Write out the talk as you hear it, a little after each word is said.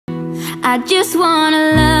I just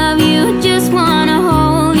wanna love you, just wanna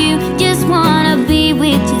hold you, just wanna be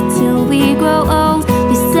with you till we grow old.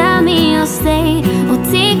 Please tell me you'll stay or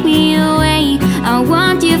take me away. I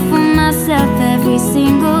want you for myself every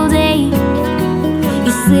single day.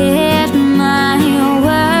 You set my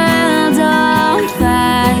world on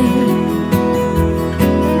fire.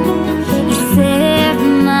 You set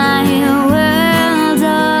my world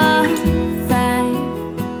on fire.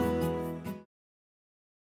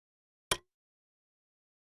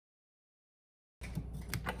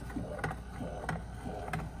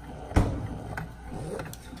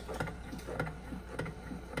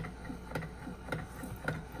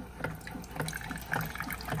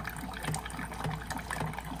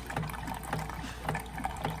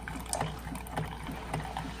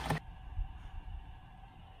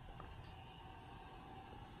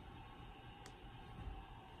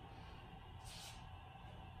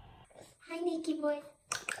 Hi, Nikki boy.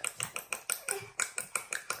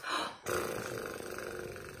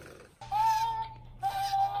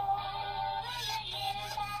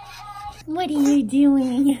 What are you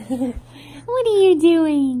doing? What are you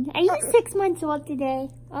doing? Are you 6 months old today?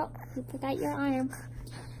 Oh, you forgot your arm.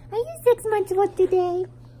 Are you 6 months old today?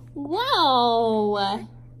 Whoa!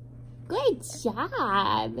 Good job.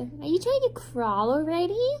 Are you trying to crawl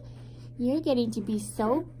already? You're getting to be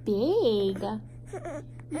so big.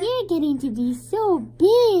 You're getting to be so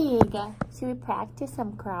big. Should we practice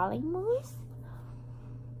some crawling moves?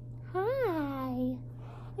 Hi.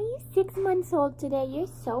 Are you 6 months old today? You're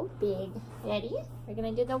so big. Ready? We're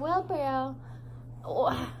gonna do the wheelbarrow.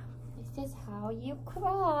 Oh, this is how you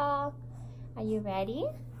crawl. Are you ready?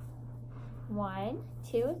 1,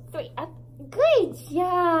 2, 3, up. Good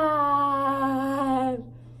job.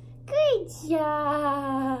 Good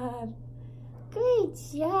job. Good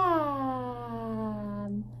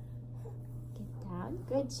job. Get down.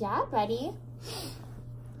 Good job, buddy.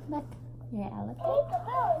 Look, you're an elephant.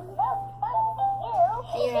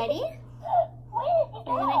 Are you ready?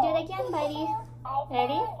 We're gonna do it again, buddy.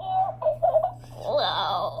 Ready?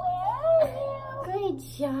 Whoa. Good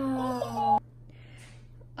job.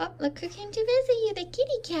 Oh, look who came to visit you, the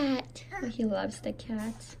kitty cat. Oh, he loves the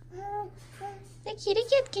cats. The kitty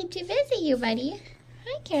cat came to visit you, buddy.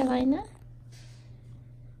 Hi, Carolina.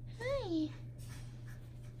 Hi. You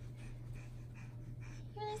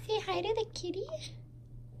wanna say hi to the kitty?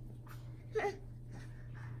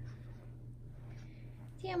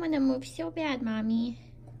 See, I wanna move so bad, Mommy.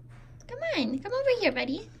 Come on, come over here,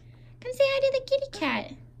 buddy. Come say hi to the kitty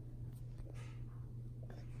cat.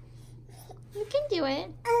 You can do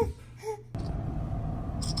it.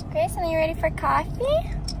 Grayson, are you ready for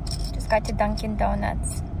coffee? Just got to Dunkin'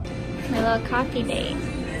 Donuts. My little coffee day.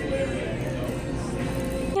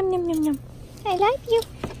 Yum, yum, yum, yum. I love you.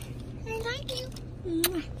 I love you.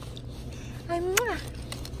 Mwah.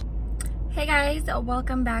 Hey guys,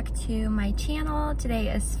 welcome back to my channel. Today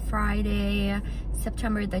is Friday,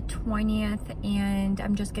 September the 20th, and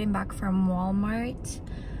I'm just getting back from Walmart.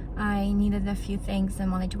 I needed a few things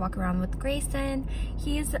and wanted to walk around with Grayson.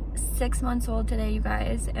 He's 6 months old today, you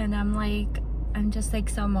guys, and I'm just like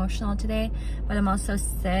so emotional today, but I'm also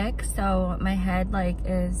sick, so my head like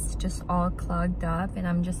is just all clogged up, and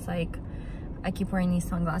I'm just like, I keep wearing these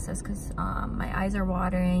sunglasses because my eyes are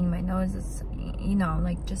watering, my nose is, you know,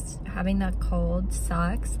 like just having that cold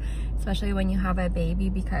sucks, especially when you have a baby,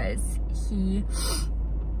 because he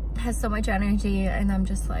has so much energy and I'm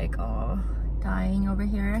just like, oh, dying over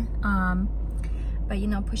here. But you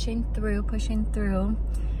know, pushing through.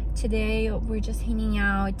 Today we're just hanging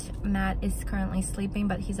out. Matt is currently sleeping,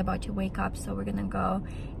 but he's about to wake up, so we're gonna go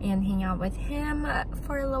and hang out with him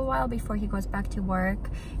for a little while before he goes back to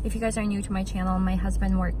work. If you guys are new to my channel, my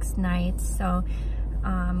husband works nights, so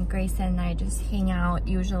Grayson and I just hang out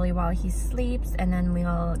usually while he sleeps, and then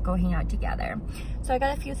we'll go hang out together. So I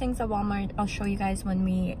got a few things at Walmart. I'll show you guys when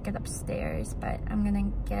we get upstairs, but I'm gonna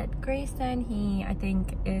get Grayson. He, I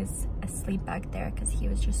think, is asleep back there because he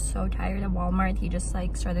was just so tired at Walmart. He just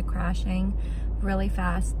like started crashing really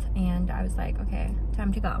fast, and I was like, okay,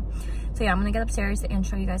 time to go. So yeah, I'm gonna get upstairs and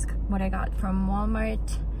show you guys what I got from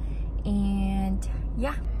Walmart, and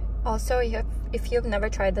yeah. Also, if you've never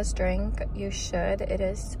tried this drink, you should. It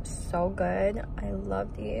is so good. I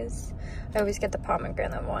love these. I always get the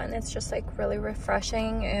pomegranate one. It's just like really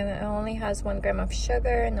refreshing, and it only has 1 gram of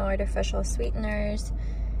sugar, no artificial sweeteners.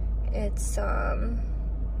 It's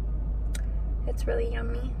really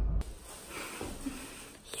yummy.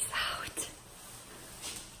 He's out.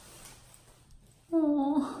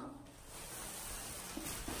 Oh.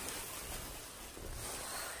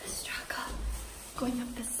 Struggle going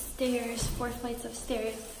up this stairs, 4 flights of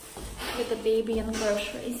stairs with the baby and the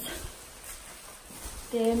groceries.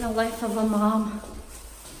 Day in the life of a mom.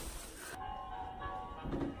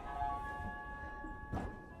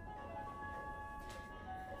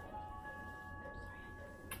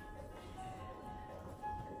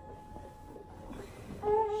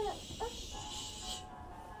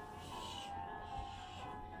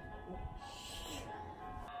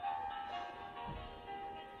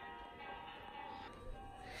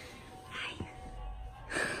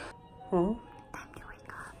 Huh? Time to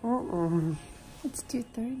wake up. It's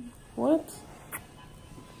 2:30. What?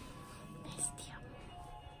 Missed you.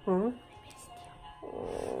 Huh? I missed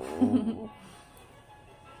you.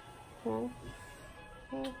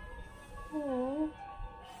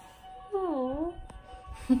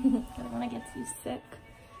 I don't want to get you sick.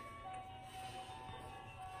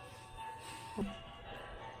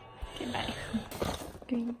 Goodbye.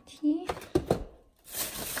 Green tea.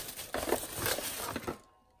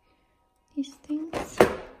 These things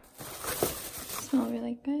smell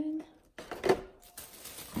really good.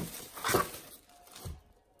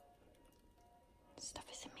 Stuff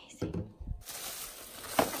is amazing.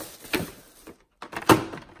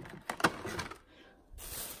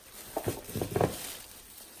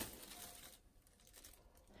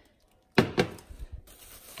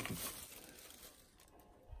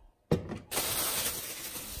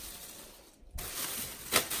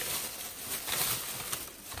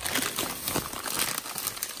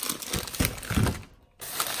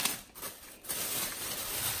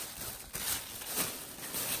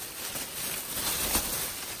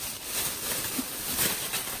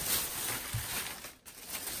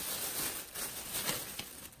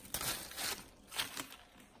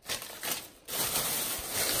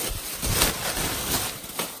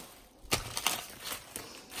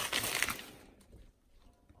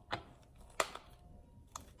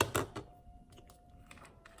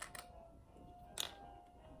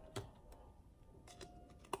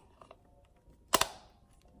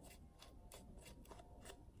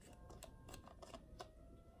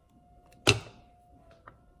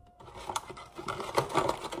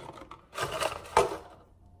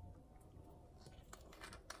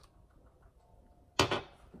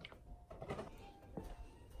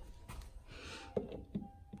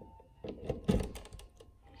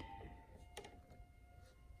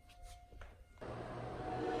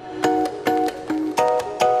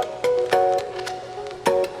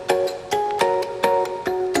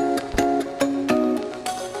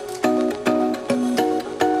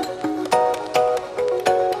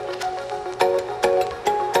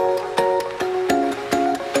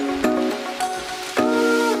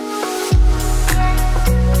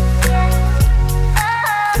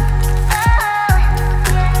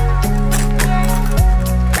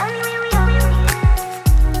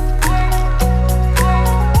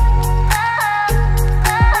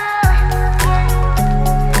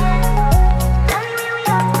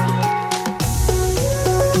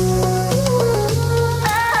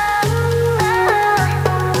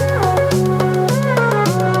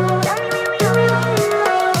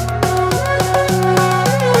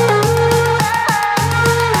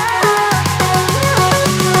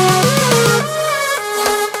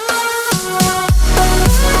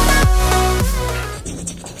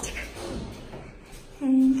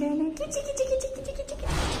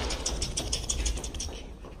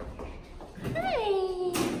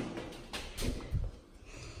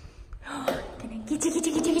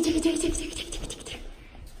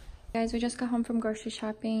 Guys, we just got home from grocery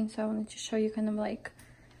shopping, so I wanted to show you kind of like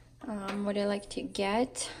what I like to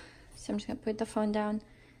get. So I'm just gonna put the phone down.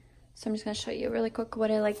 So I'm just gonna show you really quick what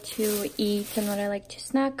I like to eat and what I like to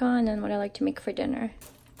snack on and what I like to make for dinner.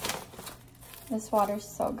 This water's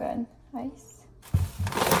so good. Ice.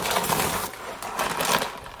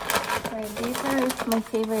 Alright, these are my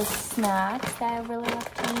favorite snacks that I really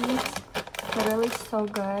like to eat. Literally so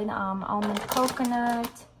good. Almond coconut,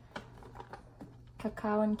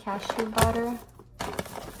 cacao and cashew butter,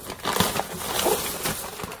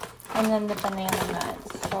 and then the banana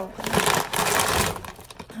nuts. So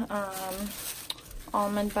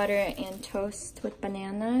almond butter and toast with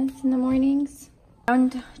bananas in the mornings.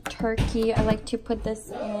 Ground turkey, I like to put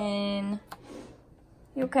this in.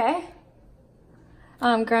 You okay?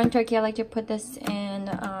 Ground turkey, I like to put this in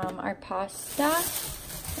our pasta.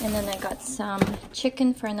 And then I got some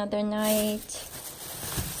chicken for another night,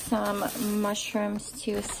 some mushrooms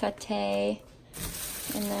to saute,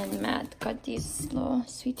 and then Matt got these little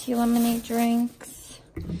sweet tea lemonade drinks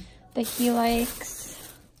that he likes,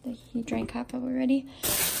 that he drank half of already.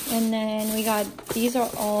 And then we got, these are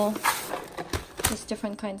all just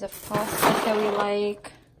different kinds of pasta that we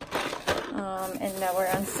like. and that were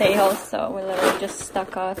on sale, so we literally just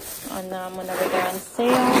stock up on them whenever they're on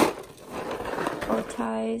sale. Bow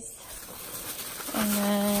ties, and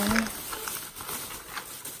then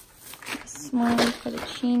this one for the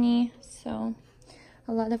chini. So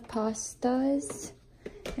a lot of pastas,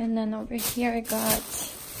 and then over here I got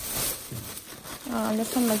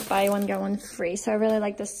this one was buy one get one free, so I really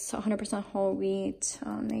like this 100% whole wheat,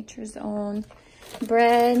 Nature's Own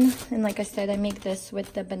bread. And like I said, I make this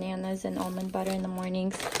with the bananas and almond butter in the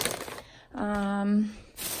mornings. It's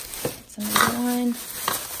another one.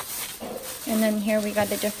 And then here we got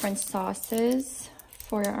the different sauces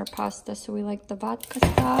for our pasta. So we like the vodka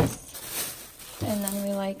sauce, and then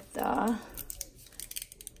we like the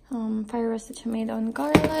fire roasted tomato and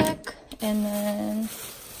garlic, and then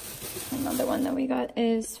another one that we got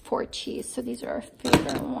is 4 cheese. So these are our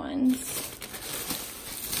favorite ones.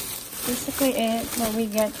 Basically what we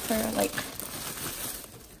get for like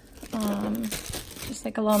just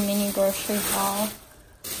like a little mini grocery haul.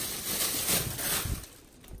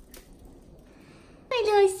 My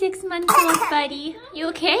little 6-month-old buddy, you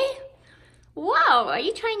okay? Wow, are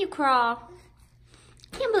you trying to crawl?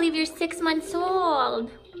 Can't believe you're 6 months old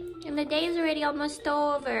and the day is already almost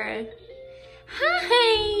over.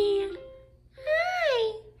 Hi!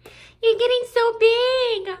 Hi! You're getting so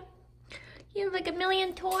big! You have like a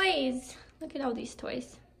million toys. Look at all these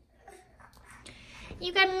toys.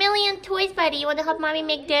 You got a million toys, buddy. You want to help mommy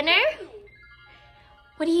make dinner?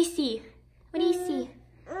 What do you see? What do you see?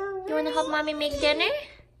 You want to help mommy make dinner?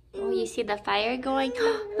 Oh, you see the fire going?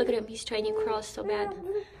 Look at him. He's trying to crawl so bad.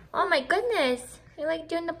 Oh my goodness. You like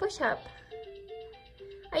doing the push-up.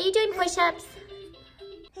 Are you doing push-ups?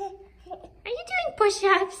 Are you doing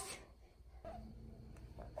push-ups?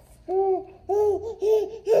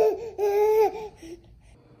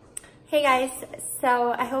 Hey guys,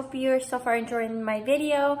 so I hope you're so far enjoying my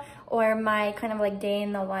video or my kind of like day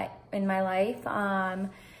in my life.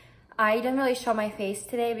 I didn't really show my face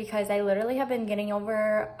today because I literally have been getting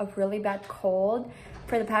over a really bad cold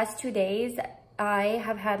for the past 2 days. I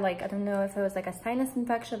have had like, I don't know if it was like a sinus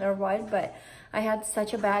infection or what, but I had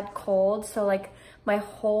such a bad cold. So like my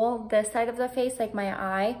whole, this side of the face, like my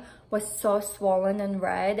eye was so swollen and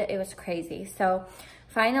red. It was crazy. So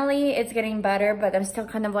finally it's getting better, but I'm still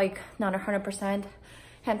kind of like not 100%.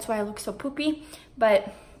 Hence why I look so poopy.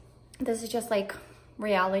 But this is just like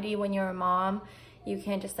reality when you're a mom. You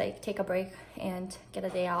can't just like take a break and get a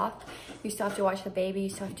day off. You still have to watch the baby. You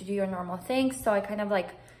still have to do your normal things. So I kind of like,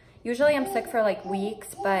 usually I'm sick for like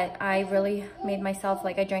weeks, but I really made myself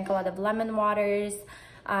like, I drank a lot of lemon waters.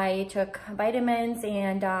 I took vitamins,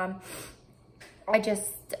 and I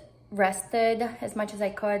just rested as much as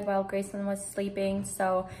I could while Grayson was sleeping.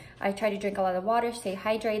 So I tried to drink a lot of water, stay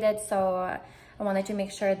hydrated. So I wanted to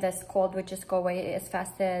make sure this cold would just go away as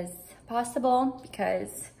fast as possible,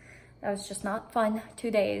 because that was just not fun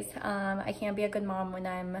 2 days. I can't be a good mom when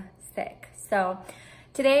I'm sick. So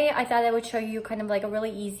today I thought I would show you kind of like a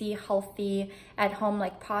really easy, healthy, at home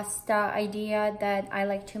like pasta idea that I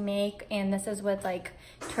like to make. And this is with like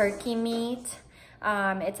turkey meat.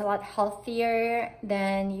 It's a lot healthier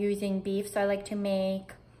than using beef. So I like to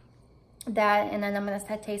make that, and then I'm gonna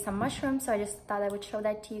saute some mushrooms. So I just thought I would show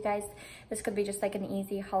that to you guys. This could be just like an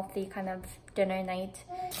easy, healthy kind of dinner night.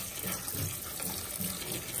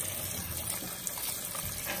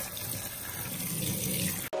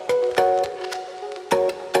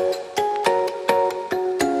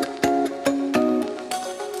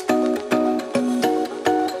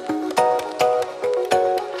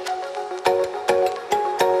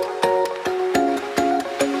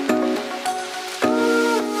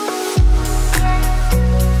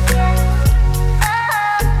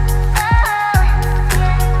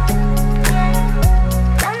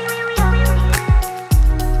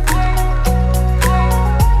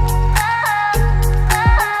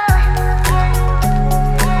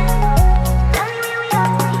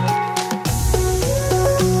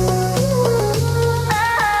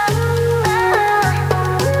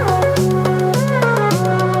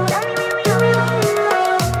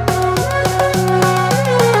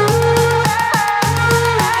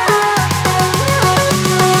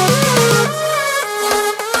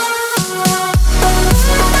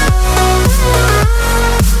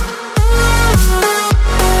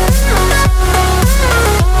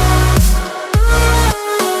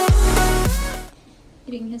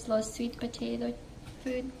 His little sweet potato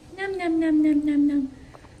food. Nom nom nom nom nom nom.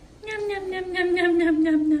 Nom nom nom nom nom nom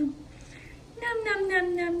nom nom. Nom nom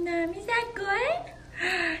nom nom nom. Is that good?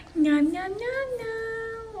 Nom nom nom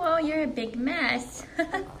nom. Whoa, you're a big mess.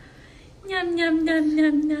 Nom nom nom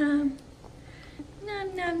nom nom.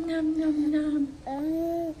 Nom nom nom nom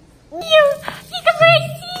nom. You come right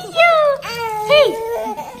see you. Hey.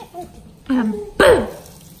 Boo.